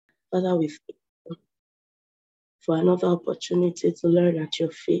Father, we thank you for another opportunity to learn at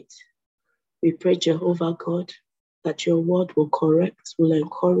your feet. We pray, Jehovah God, that your word will correct, will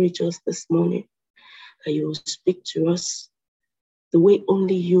encourage us this morning, that you will speak to us the way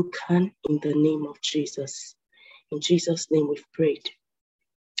only you can, in the name of Jesus. In Jesus' name we've prayed.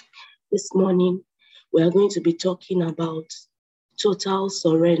 This morning, we are going to be talking about total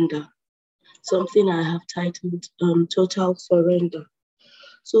surrender, something I have titled Total Surrender.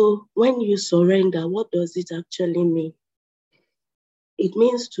 So when you surrender, what does it actually mean? It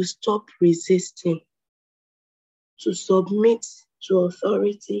means to stop resisting, to submit to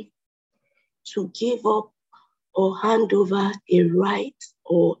authority, to give up or hand over a right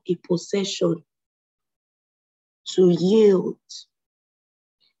or a possession, to yield,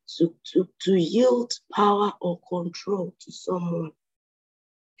 to yield power or control to someone.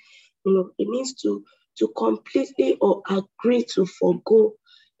 It means to completely or agree to forego,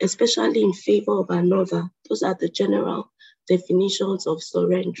 especially in favor of another. Those are the general definitions of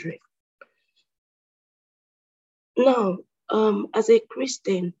surrendering. Now, as a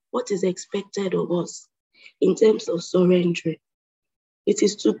Christian, what is expected of us in terms of surrendering? It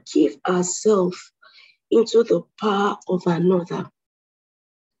is to give ourselves into the power of another.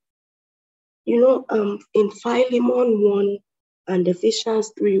 In Philemon 1 and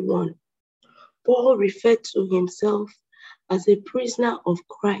Ephesians 3:1, Paul referred to himself as a prisoner of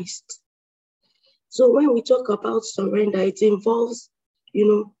Christ. So when we talk about surrender, it involves,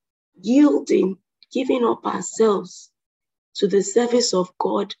 yielding, giving up ourselves to the service of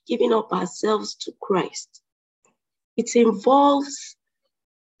God, giving up ourselves to Christ. It involves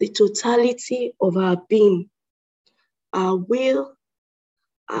the totality of our being, our will,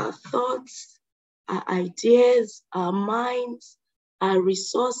 our thoughts, our ideas, our minds, our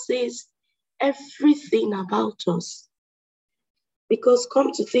resources, everything about us. Because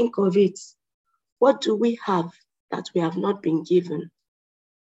come to think of it, what do we have that we have not been given?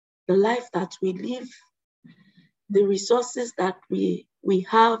 The life that we live, the resources that we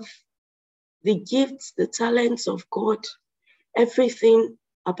have, the gifts, the talents of God, everything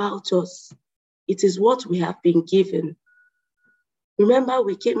about us. It is what we have been given. Remember,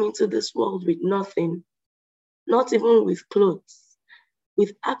 we came into this world with nothing, not even with clothes,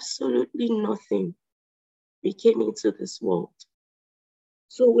 with absolutely nothing. We came into this world.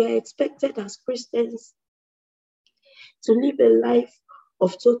 So we are expected as Christians to live a life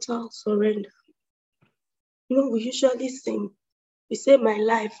of total surrender. We usually sing. We say, my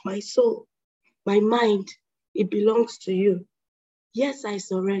life, my soul, my mind, it belongs to you. Yes, I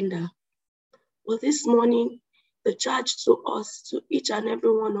surrender. But this morning, the charge to us, to each and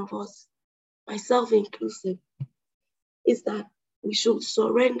every one of us, myself inclusive, is that we should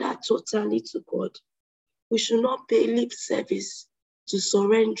surrender totally to God. We should not pay lip service to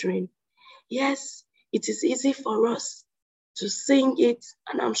surrendering. Yes, it is easy for us to sing it,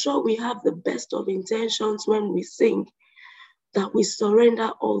 and I'm sure we have the best of intentions when we sing that we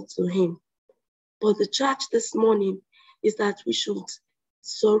surrender all to Him. But the charge this morning is that we should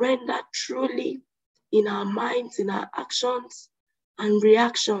surrender truly in our minds, in our actions and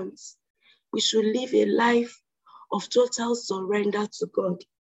reactions. We should live a life of total surrender to God.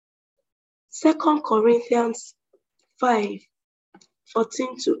 2 Corinthians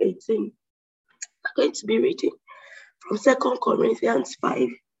 5:14-18. I'm going to be reading from 2 Corinthians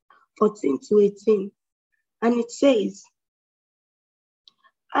 5:14-18. And it says,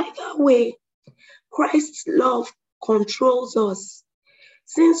 either way, Christ's love controls us.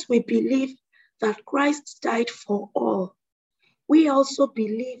 Since we believe that Christ died for all, we also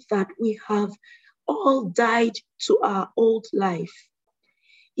believe that we have all died to our old life.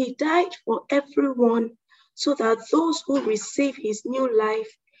 He died for everyone so that those who receive his new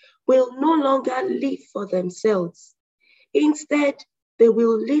life will no longer live for themselves. Instead, they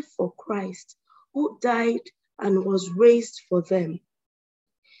will live for Christ, who died and was raised for them.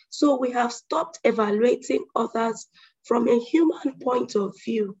 So we have stopped evaluating others from a human point of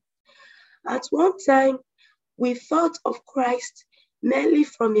view. At one time, we thought of Christ merely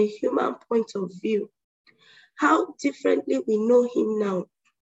from a human point of view. How differently we know him now.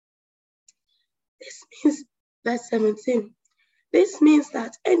 This means, verse 17, this means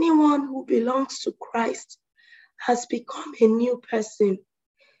that anyone who belongs to Christ has become a new person.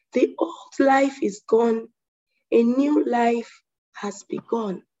 The old life is gone. A new life has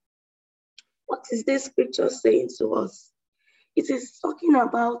begun. What is this scripture saying to us? It is talking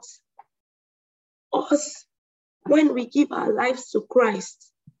about us when we give our lives to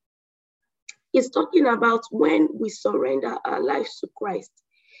Christ. It's talking about when we surrender our lives to Christ.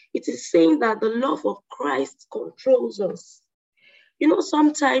 It is saying that the love of Christ controls us.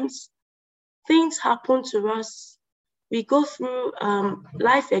 Sometimes things happen to us. We go through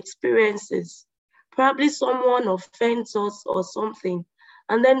life experiences. Probably someone offends us or something.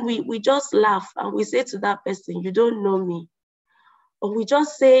 And then we just laugh and we say to that person, you don't know me. Or we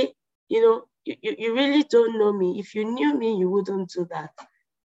just say, you really don't know me. If you knew me, you wouldn't do that.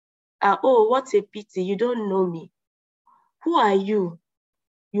 Oh, what a pity, you don't know me. Who are you?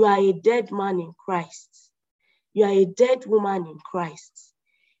 You are a dead man in Christ. You are a dead woman in Christ.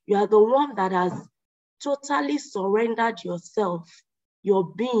 You are the one that has totally surrendered yourself,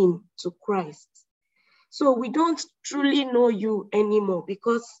 your being, to Christ. So we don't truly know you anymore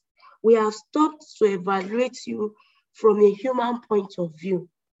because we have stopped to evaluate you from a human point of view.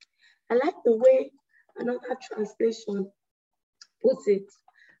 I like the way another translation puts it.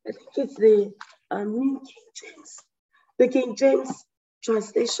 I think it's the New King James. The King James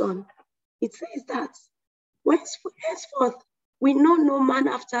translation. It says that henceforth we know no man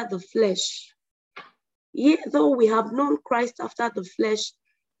after the flesh. Yet though we have known Christ after the flesh,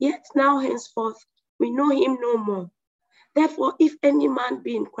 yet now henceforth we know him no more. Therefore, if any man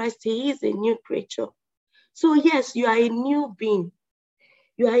be in Christ, he is a new creature. So yes, you are a new being.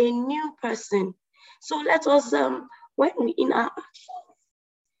 You are a new person. So let us, when we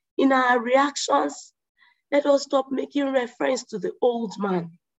in our reactions, let us stop making reference to the old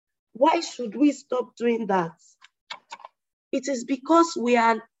man. Why should we stop doing that? It is because we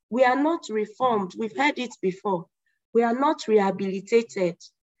are not reformed. We've heard it before. We are not rehabilitated.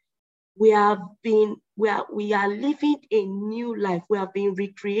 We are living a new life. We have been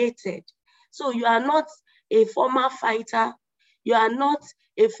recreated. So you are not a former fighter. You are not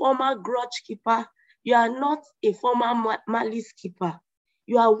a former grudge keeper. You are not a former malice keeper.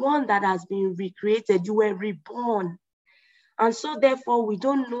 You are one that has been recreated. You were reborn. And so therefore, we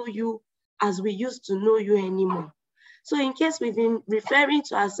don't know you as we used to know you anymore. So in case we've been referring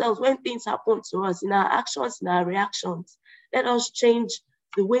to ourselves when things happen to us, in our actions, in our reactions, let us change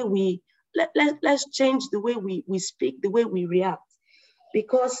the way let's change the way we speak, the way we react,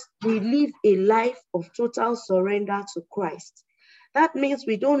 because we live a life of total surrender to Christ. That means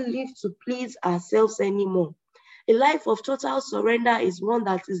we don't live to please ourselves anymore. A life of total surrender is one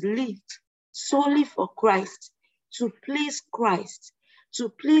that is lived solely for Christ, to please Christ, to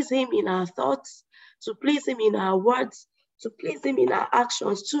please him in our thoughts, to please him in our words, to please him in our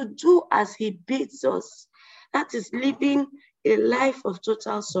actions, to do as he bids us. That is living a life of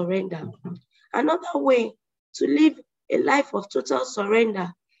total surrender. Another way to live a life of total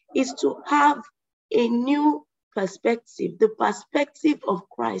surrender is to have a new perspective, the perspective of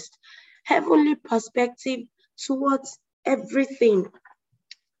Christ, heavenly perspective towards everything,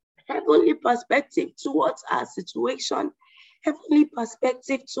 heavenly perspective towards our situation, heavenly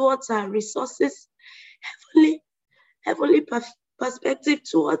perspective towards our resources, heavenly perspective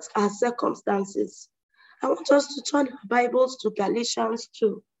towards our circumstances. I want us to turn our Bibles to Galatians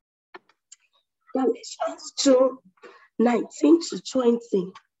 2. Galatians 2, 19 to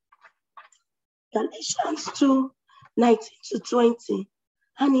 20. Galatians 2, 19 to 20.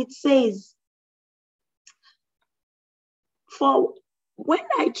 And it says, for when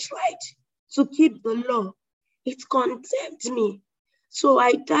I tried to keep the law, it condemned me. So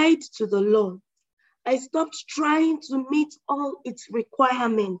I died to the law. I stopped trying to meet all its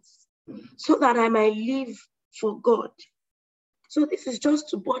requirements so that I might live for God. So this is just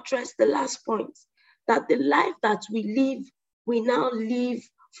to buttress the last point, that the life that we live, we now live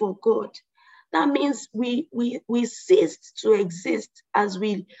for God. That means we ceased to exist as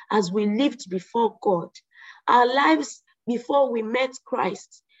we lived before God. Our lives before we met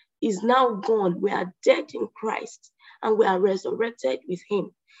Christ is now gone. We are dead in Christ and we are resurrected with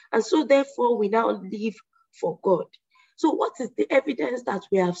him. And so therefore we now live for God. So what is the evidence that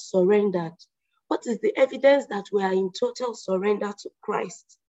we have surrendered? What is the evidence that we are in total surrender to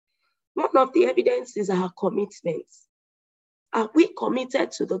Christ? One of the evidence is our commitments. Are we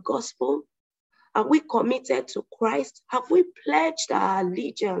committed to the gospel? Are we committed to Christ? Have we pledged our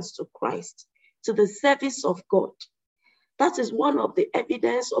allegiance to Christ, to the service of God? That is one of the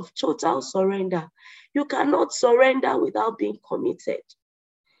evidence of total surrender. You cannot surrender without being committed.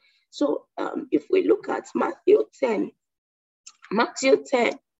 So if we look at Matthew 10,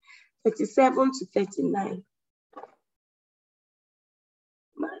 37 to 39.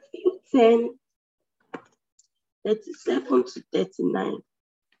 Matthew 10, 37 to 39.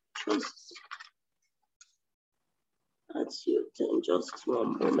 Matthew 10, just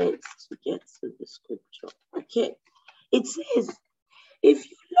one moment to get to the scripture. Okay. It says, if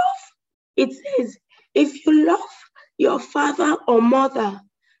you love your father or mother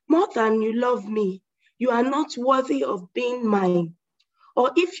more than you love me, you are not worthy of being mine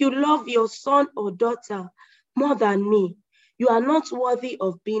or if you love your son or daughter more than me, you are not worthy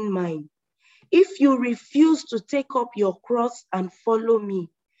of being mine. If you refuse to take up your cross and follow me,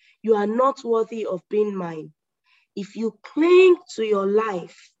 you are not worthy of being mine. If you cling to your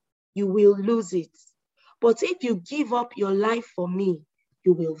life, you will lose it. But if you give up your life for me,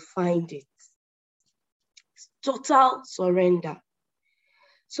 you will find it. Total surrender.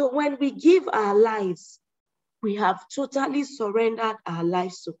 So when we give our lives, we have totally surrendered our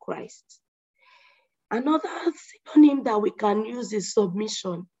lives to Christ. Another synonym that we can use is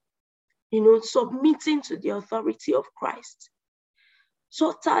submission. Submitting to the authority of Christ.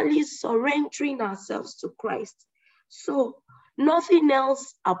 Totally surrendering ourselves to Christ. So nothing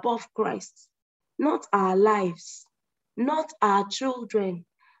else above Christ. Not our lives, not our children,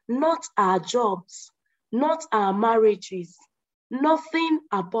 not our jobs, not our marriages, nothing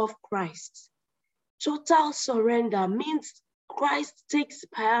above Christ. Total surrender means Christ takes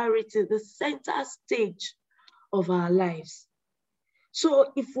priority, the center stage of our lives.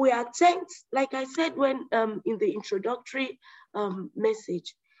 So if we attempt, like I said when in the introductory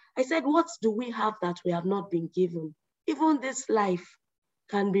message, I said, what do we have that we have not been given? Even this life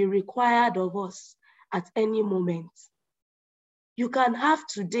can be required of us at any moment. You can have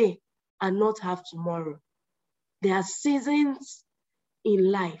today and not have tomorrow. There are seasons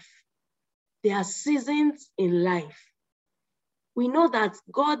in life. There are seasons in life. We know that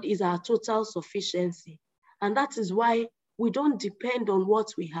God is our total sufficiency, and that is why we don't depend on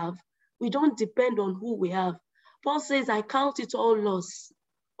what we have. We don't depend on who we have. Paul says, I count it all loss,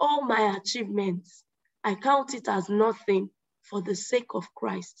 all my achievements. I count it as nothing for the sake of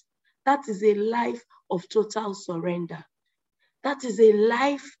Christ. That is a life of total surrender. That is a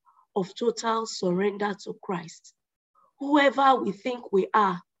life of total surrender to Christ. Whoever we think we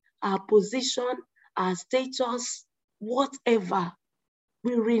are, our position, our status, whatever,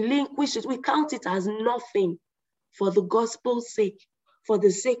 we relinquish it. We count it as nothing for the gospel's sake, for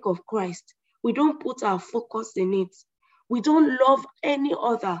the sake of Christ. We don't put our focus in it. We don't love any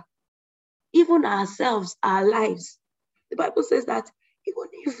other, even ourselves, our lives. The Bible says that even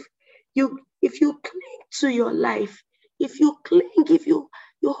if you cling to your life, if you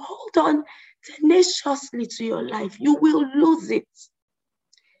hold on tenaciously to your life, you will lose it.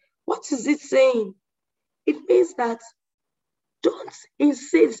 What is it saying? It means that don't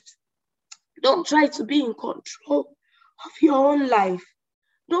insist. Don't try to be in control of your own life.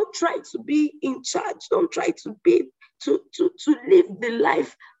 Don't try to be in charge. Don't try to live the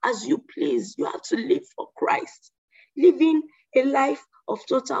life as you please. You have to live for Christ. Living a life of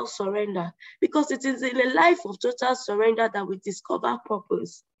total surrender, because it is in a life of total surrender that we discover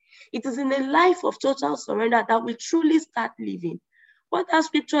purpose. It is in a life of total surrender that we truly start living. What that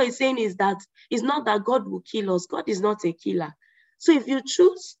scripture is saying is that it's not that God will kill us. God is not a killer. So if you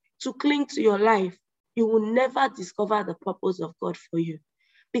choose to cling to your life, you will never discover the purpose of God for you,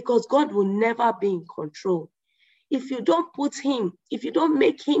 because God will never be in control. If you don't put him, if you don't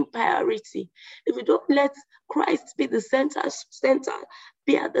make him priority, if you don't let Christ be the center,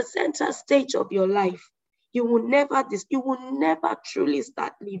 be at the center stage of your life, you will never truly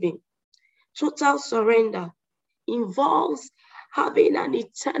start living. Total surrender involves having an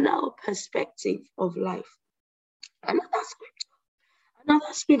eternal perspective of life. Another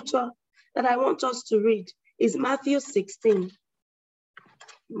scripture that I want us to read is Matthew 16.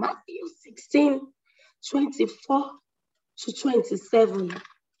 Matthew 16, 24 to 27.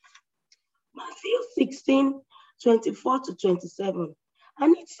 Matthew 16, 24 to 27.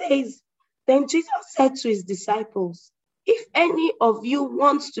 And it says, then Jesus said to his disciples, if any of you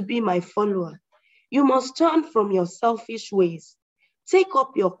wants to be my follower, you must turn from your selfish ways. Take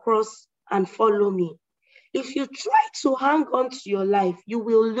up your cross and follow me. If you try to hang on to your life, you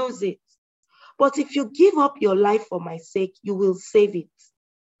will lose it. But if you give up your life for my sake, you will save it.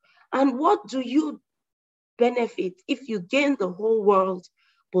 And what do you benefit if you gain the whole world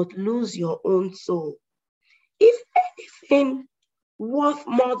but lose your own soul? If anything worth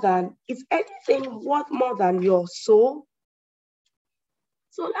more than your soul?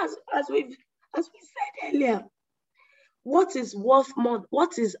 So as we said earlier, what is worth more?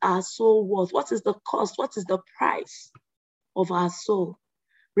 What is our soul worth? What is the cost? What is the price of our soul?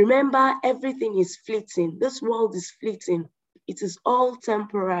 Remember, everything is fleeting. This world is fleeting. It is all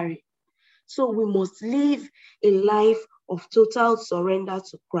temporary. So we must live a life of total surrender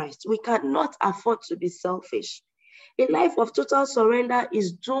to Christ. We cannot afford to be selfish. A life of total surrender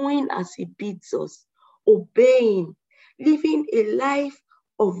is doing as he bids us, obeying, living a life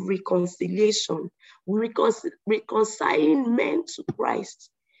of reconciliation, reconciling men to Christ.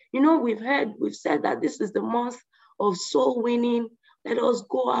 We've said that this is the month of soul winning, Let us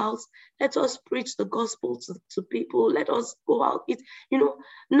go out. Let us preach the gospel to people. Let us go out.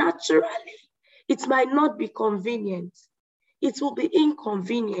 Naturally, it might not be convenient. It will be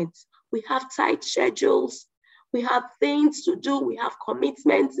inconvenient. We have tight schedules. We have things to do. We have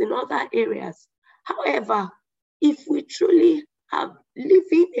commitments in other areas. However, if we truly have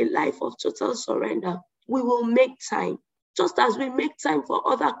living a life of total surrender, we will make time. Just as we make time for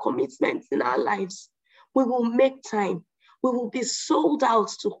other commitments in our lives, we will make time. We will be sold out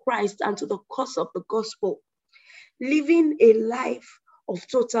to Christ and to the cause of the gospel. Living a life of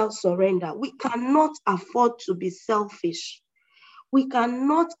total surrender. We cannot afford to be selfish. We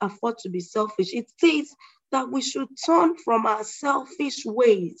cannot afford to be selfish. It says that we should turn from our selfish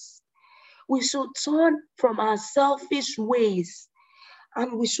ways. We should turn from our selfish ways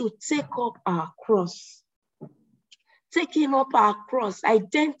and we should take up our cross. Taking up our cross,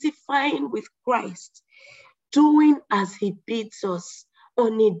 identifying with Christ, doing as he bids us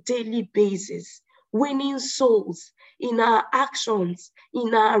on a daily basis, winning souls in our actions,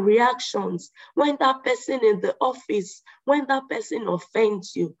 in our reactions. When that person in the office, when that person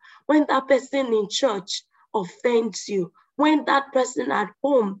offends you, when that person in church offends you, when that person at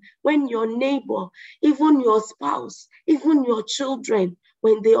home, when your neighbor, even your spouse, even your children,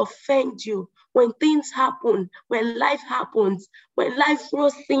 when they offend you, when things happen, when life happens, when life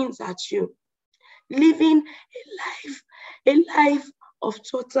throws things at you. Living a life of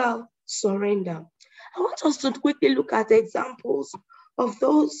total surrender. I want us to quickly look at examples of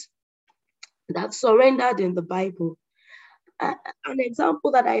those that surrendered in the Bible. An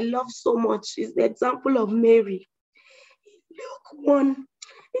example that I love so much is the example of Mary.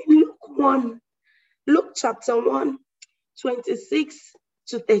 Luke chapter 1, 26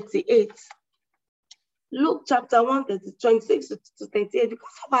 to 38. Luke chapter 1, 26 to 38.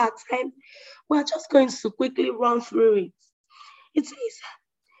 Because of our time, we're just going to quickly run through it. It says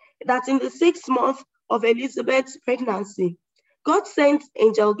that in the 6th month of Elizabeth's pregnancy, God sent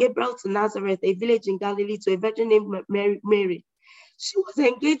angel Gabriel to Nazareth, a village in Galilee, to a virgin named Mary. She was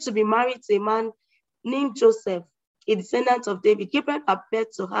engaged to be married to a man named Joseph, a descendant of David. Gabriel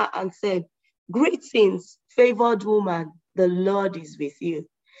appeared to her and said, "Greetings, favored woman, the Lord is with you."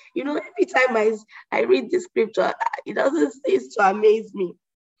 Every time I read this scripture, it doesn't cease to amaze me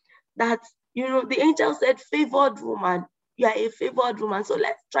that, the angel said, "Favored woman, you are a favored woman." So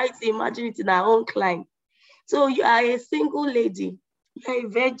let's try to imagine it in our own climate. So you are a single lady, you are a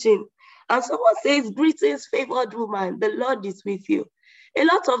virgin, and someone says, "Greetings, favored woman, the Lord is with you." A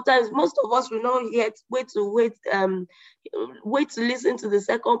lot of times, most of us will not yet wait to listen to the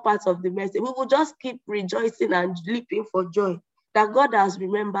second part of the message. We will just keep rejoicing and leaping for joy that God has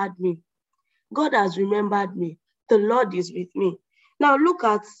remembered me. God has remembered me. The Lord is with me. Now look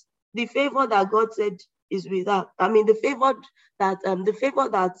at the favor that God said is with her. The favor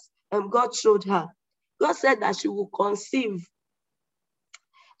that God showed her. God said that she will conceive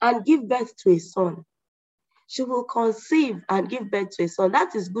and give birth to a son. She will conceive and give birth to a son.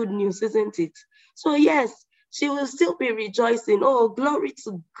 That is good news, isn't it? So yes, she will still be rejoicing. Oh, glory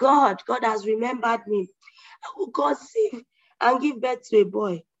to God. God has remembered me. I will conceive and give birth to a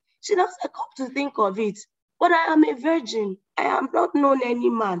boy. She doesn't come to think of it. But I am a virgin. I am not known any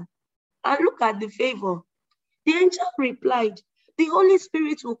man. And look at the favor. The angel replied, "The Holy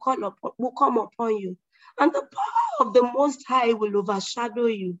Spirit will come upon you, and the power of the Most High will overshadow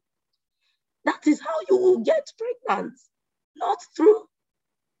you." That is how you will get pregnant. Not through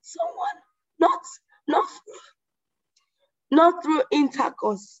someone, not through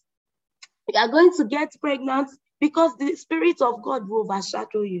intercourse. You are going to get pregnant because the Spirit of God will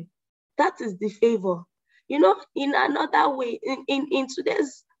overshadow you. That is the favor. In another way, in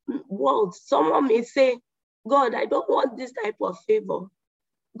today's world, someone may say, "God, I don't want this type of favor.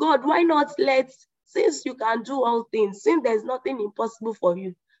 God, why not since you can do all things, since there's nothing impossible for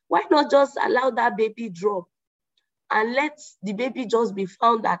you, why not just allow that baby drop and let the baby just be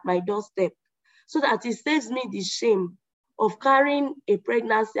found at my doorstep so that it saves me the shame of carrying a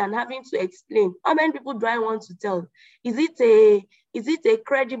pregnancy and having to explain." How many people do I want to tell? Is it a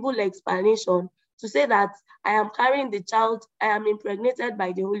credible explanation to say that I am carrying the child, I am impregnated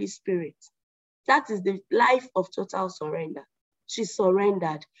by the Holy Spirit? That is the life of total surrender. She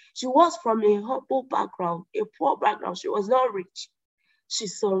surrendered. She was from a humble background, a poor background. She was not rich. She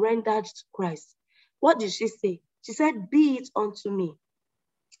surrendered to Christ. What did she say? She said, "Be it unto me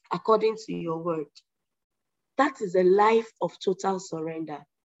according to your word." That is a life of total surrender.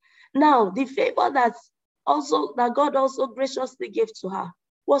 Now, the favor that God also graciously gave to her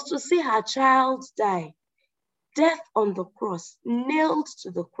was to see her child die. Death on the cross, nailed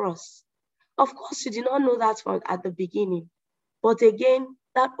to the cross. Of course, she did not know that at the beginning. But again,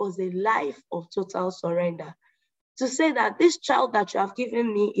 that was a life of total surrender. To say that this child that you have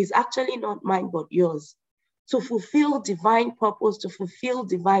given me is actually not mine, but yours. To fulfill divine purpose, to fulfill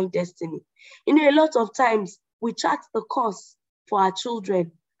divine destiny. You know, a lot of times we chart the course for our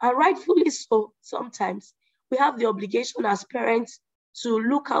children, and rightfully so. Sometimes we have the obligation as parents to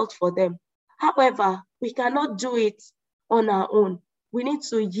look out for them. However, we cannot do it on our own. We need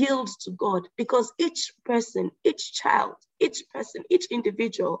to yield to God, because each person, each child, each person, each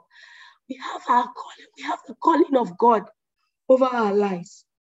individual, we have our calling, we have the calling of God over our lives.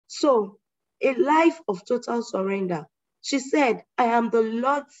 So, a life of total surrender. She said, I am the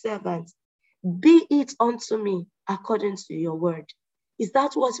Lord's servant. Be it unto me according to your word. Is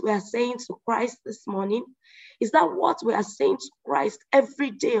that what we are saying to Christ this morning? Is that what we are saying to Christ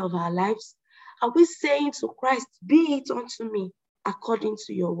every day of our lives? Are we saying to Christ, be it unto me according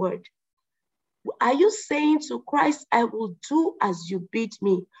to your word? Are you saying to Christ, I will do as you bid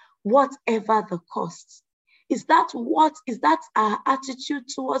me, whatever the cost? Is that our attitude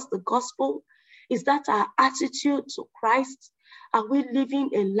towards the gospel? Is that our attitude to Christ? Are we living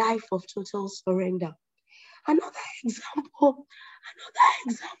a life of total surrender? Another example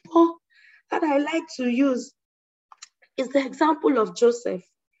that I like to use is the example of Joseph.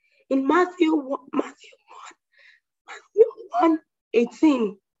 In Matthew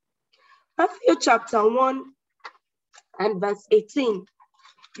 1:18, Matthew chapter 1 and verse 18,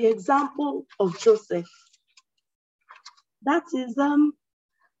 the example of Joseph. That is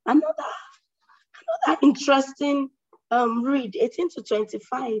another interesting read, 18 to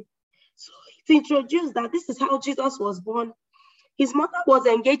 25. So it introduced that this is how Jesus was born. His mother was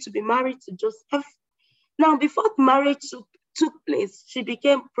engaged to be married to Joseph. Now, before the marriage took place, she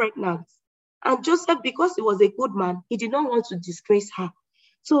became pregnant. And Joseph, because he was a good man, he did not want to disgrace her.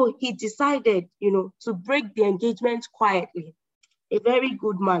 So he decided, to break the engagement quietly. A very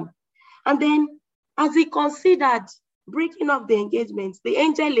good man. And then, as he considered breaking up the engagement, the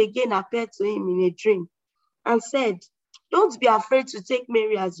angel again appeared to him in a dream and said, don't be afraid to take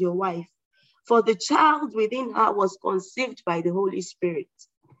Mary as your wife, for the child within her was conceived by the Holy Spirit.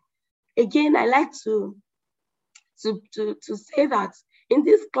 Again, I like to say that in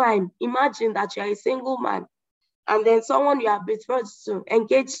this climb, imagine that you are a single man, and then someone you are betrothed to,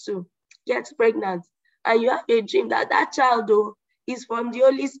 engaged to, gets pregnant, and you have a dream that child, is from the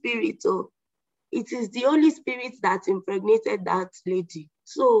Holy Spirit. It is the Holy Spirit that impregnated that lady.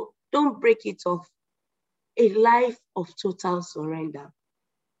 So don't break it off. A life of total surrender.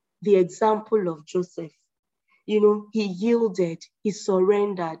 The example of Joseph. He yielded, he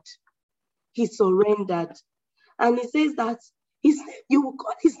surrendered. He surrendered. And he says that you will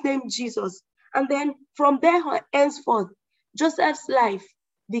call his name Jesus. And then from there henceforth, Joseph's life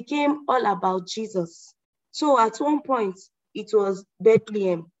became all about Jesus. So at one point, it was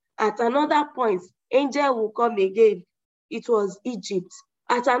Bethlehem. At another point, angel will come again. It was Egypt.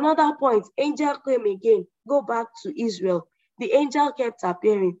 At another point, angel came again. Go back to Israel. The angel kept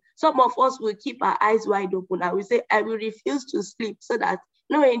appearing. Some of us will keep our eyes wide open and we say, I will refuse to sleep so that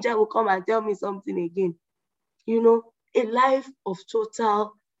no angel will come and tell me something again. A life of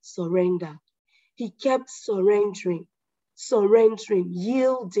total surrender. He kept surrendering,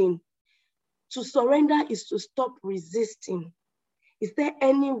 yielding. To surrender is to stop resisting. Is there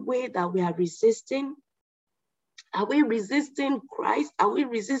any way that we are resisting? Are we resisting Christ? Are we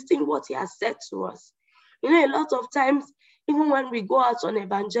resisting what he has said to us? A lot of times, even when we go out on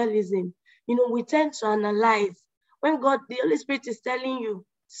evangelism, we tend to analyze. When the Holy Spirit is telling you,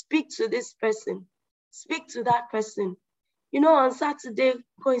 speak to this person, speak to that person. On Saturday,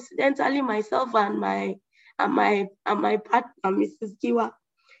 coincidentally, myself and my partner, Mrs. Kiwa,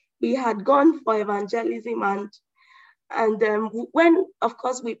 we had gone for evangelism, and when, of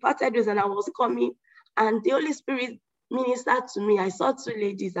course, we parted ways and I was coming, and the Holy Spirit ministered to me. I saw two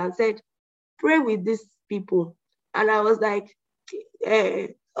ladies and said, pray with these people. And I was like,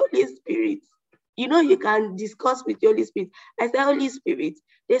 Holy Spirit, you can discuss with the Holy Spirit. I said, Holy Spirit,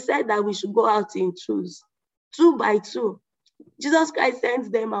 they said that we should go out in twos, 2 by 2. Jesus Christ sends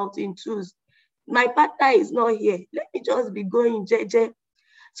them out in twos. My partner is not here. Let me just be going, JJ.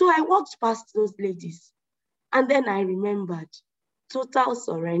 So I walked past those ladies. And then I remembered, total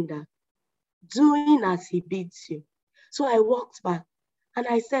surrender, doing as he bids you. So I walked back and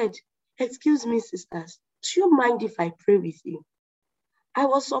I said, excuse me, sisters, do you mind if I pray with you? I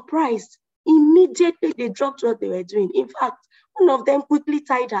was surprised. Immediately they dropped what they were doing. In fact, one of them quickly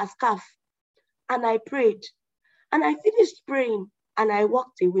tied her scarf and I prayed. And I finished praying and I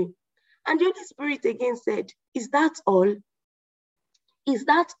walked away. And the Holy Spirit again said, is that all? Is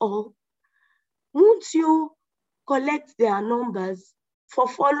that all? Won't you collect their numbers for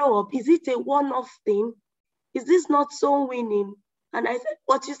follow-up? Is it a one-off thing? Is this not soul winning? And I said,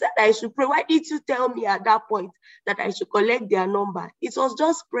 but you said I should pray. Why did you tell me at that point that I should collect their number? It was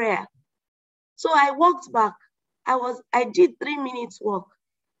just prayer. So I walked back. I did 3 minutes walk,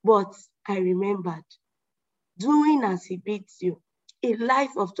 but I remembered doing as he bids you, a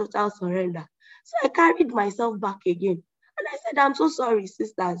life of total surrender. So I carried myself back again. And I said, I'm so sorry,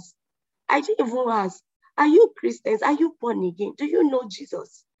 sisters. I didn't even ask, are you Christians? Are you born again? Do you know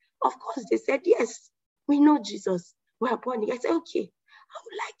Jesus? Of course, they said, yes, we know Jesus. We are born again. I said, okay, I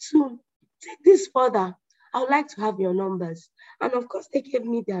would like to take this further. I would like to have your numbers. And of course, they gave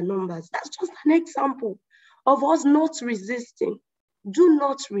me their numbers. That's just an example of us not resisting. Do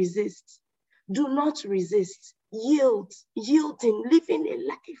not resist. Do not resist. Yield, yielding, living a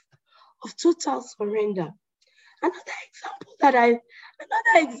life of total surrender. Another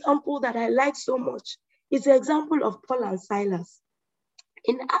example that I like so much is the example of Paul and Silas.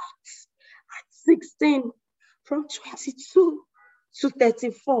 In Acts 16, from 22 to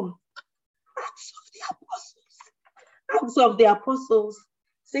 34, Acts of the Apostles,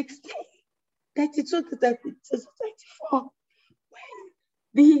 16, 32 to 34, when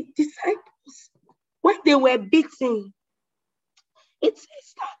the disciples, when they were beaten, it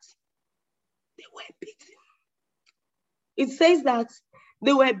says that they were beaten. It says that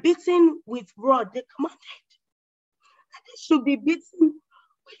they were beaten with rod. They commanded that they should be beaten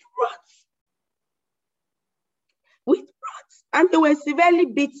with rods. And they were severely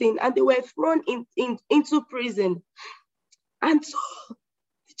beaten and they were thrown into prison. And so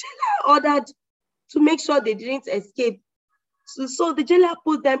the jailer ordered to make sure they didn't escape. So the jailer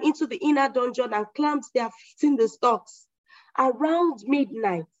put them into the inner dungeon and clamped their feet in the stocks. Around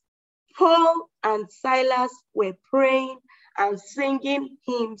midnight, Paul and Silas were praying and singing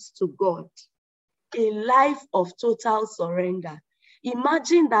hymns to God. A life of total surrender.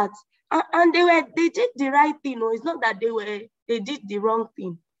 Imagine that. And they did the right thing. No, it's not that they did the wrong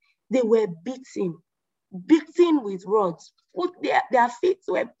thing. They were beaten with rods. Their feet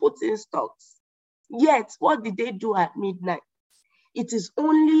were put in stocks. Yet, what did they do at midnight? It is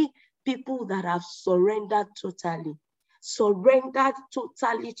only people that have surrendered totally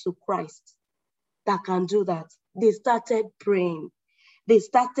to Christ that can do that. They started praying. They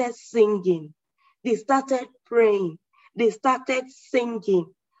started singing. They started praying. They started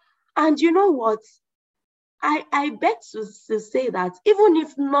singing. And you know what? I bet to say that even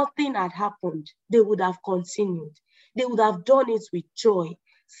if nothing had happened, they would have continued. They would have done it with joy,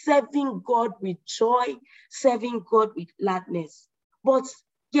 serving God with joy, serving God with gladness. But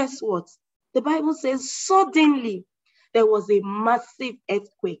guess what? The Bible says suddenly there was a massive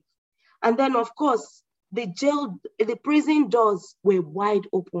earthquake. And then, of course, the prison doors were wide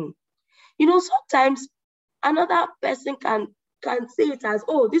open. You know, sometimes another person can see it as,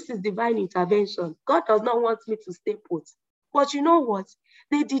 oh, this is divine intervention. God does not want me to stay put. But you know what?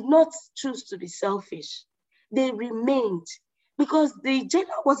 They did not choose to be selfish. They remained because the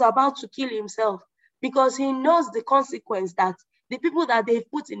jailer was about to kill himself because he knows the consequence that the people that they've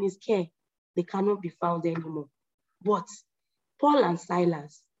put in his care, they cannot be found anymore. But Paul and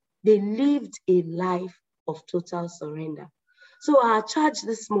Silas, they lived a life of total surrender. So our charge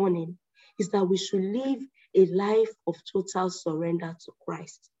this morning is that we should live a life of total surrender to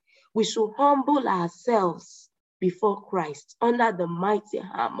Christ. We should humble ourselves before Christ under the mighty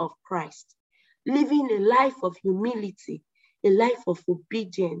arm of Christ, living a life of humility, a life of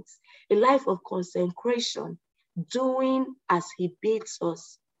obedience, a life of consecration, doing as he bids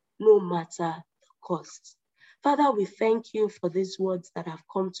us, no matter the cost. Father, we thank you for these words that have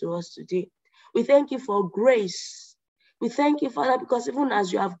come to us today. We thank you for grace. We thank you, Father, because even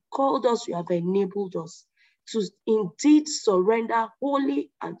as you have called us, you have enabled us to indeed surrender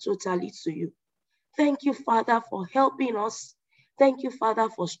wholly and totally to you. Thank you, Father, for helping us. Thank you, Father,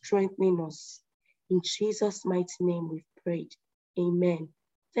 for strengthening us. In Jesus' mighty name we've prayed. Amen.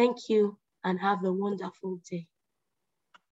 Thank you and have a wonderful day.